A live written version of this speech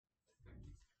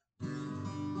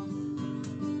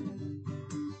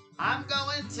I'm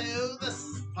going to the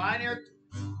Pioneer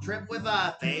trip with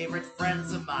favorite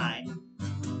friends of mine.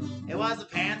 It was a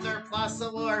Panther Plus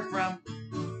award from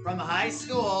the high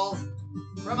school,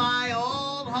 from my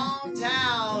old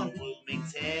hometown,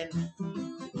 Bloomington.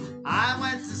 I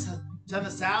went to the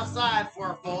south side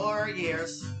for 4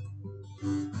 years.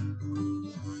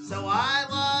 So I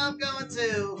love going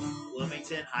to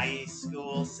Bloomington High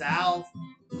School South.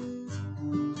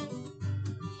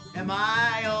 In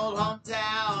my old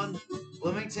hometown,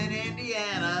 Bloomington,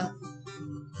 Indiana.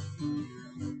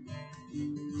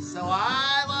 So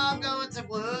I love going to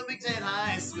Bloomington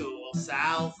High School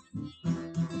South.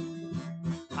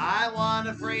 I want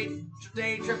a free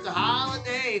day trip to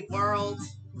Holiday World.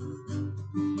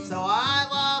 So I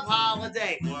love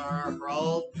Holiday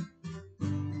World.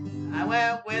 I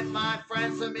went with my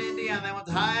friends from Indiana I went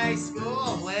to high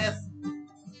school with.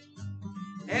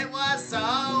 It was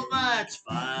so much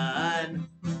fun.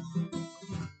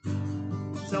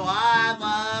 So I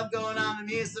love going on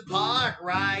amusement park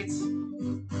rides.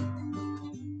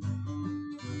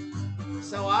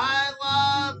 So I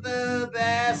love the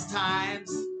best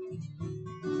times.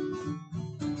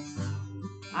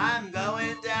 I'm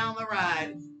going down the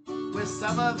ride with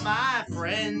some of my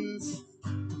friends.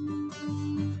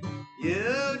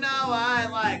 You know I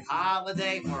like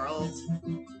Holiday World.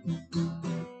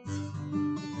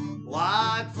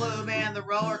 Log Flume and the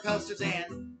roller coasters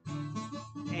and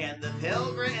the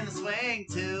Pilgrim and the swing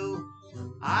too.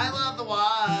 I love the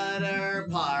water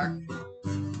park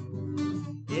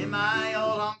in my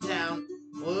old hometown,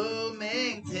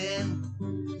 Bloomington.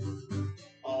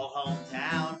 Old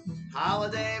hometown,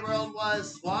 Holiday World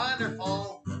was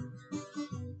wonderful.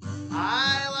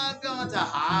 I love going to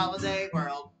Holiday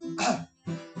World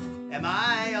in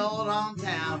my old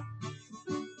hometown,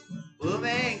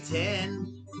 Bloomington.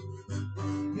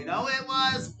 You know it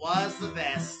was the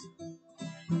best.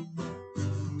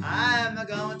 I'm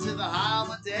going to the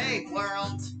Holiday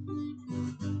World.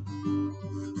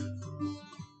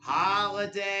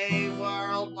 Holiday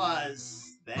World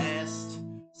was best.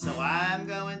 So I'm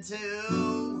going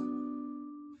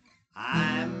to.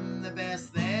 I'm the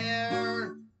best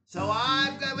there. So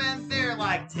I'm going there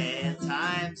like 10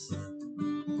 times.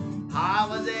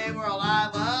 Holiday World, I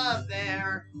love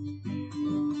there.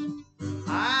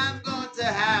 I'm going to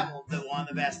have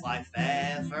the best life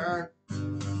ever.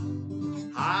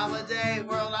 Holiday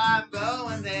World, I'm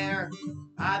going there.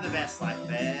 I'm the best life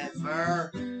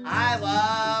ever. I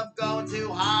love going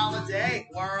to Holiday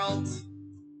World.